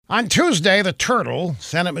On Tuesday, the Turtle,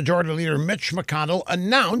 Senate Majority Leader Mitch McConnell,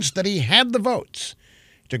 announced that he had the votes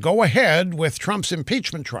to go ahead with Trump's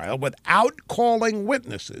impeachment trial without calling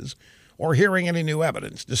witnesses or hearing any new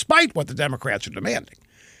evidence, despite what the Democrats are demanding.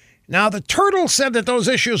 Now, the Turtle said that those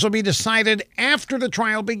issues will be decided after the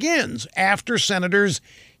trial begins, after senators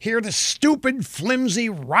hear the stupid, flimsy,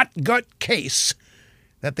 rot-gut case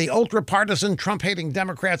that the ultra-partisan Trump-hating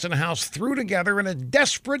Democrats in the House threw together in a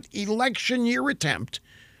desperate election year attempt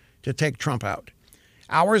to take Trump out.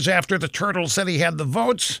 Hours after the Turtle said he had the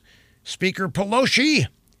votes, Speaker Pelosi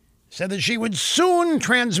said that she would soon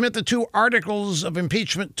transmit the 2 articles of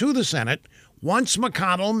impeachment to the Senate once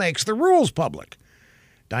McConnell makes the rules public.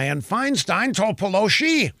 Dianne Feinstein told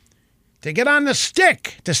Pelosi to get on the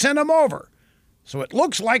stick to send them over. So it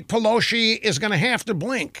looks like Pelosi is going to have to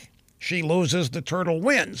blink. She loses, the Turtle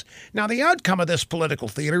wins. Now, the outcome of this political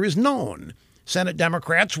theater is known. Senate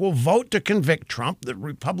Democrats will vote to convict Trump. The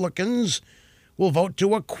Republicans will vote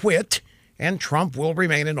to acquit, and Trump will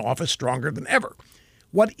remain in office stronger than ever.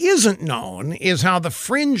 What isn't known is how the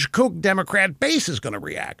fringe kook Democrat base is going to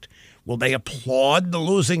react. Will they applaud the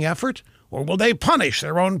losing effort, or will they punish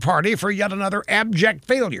their own party for yet another abject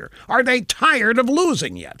failure? Are they tired of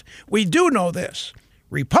losing yet? We do know this.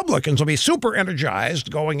 Republicans will be super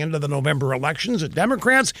energized going into the November elections. And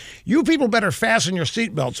Democrats, you people better fasten your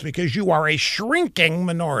seatbelts because you are a shrinking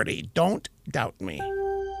minority. Don't doubt me.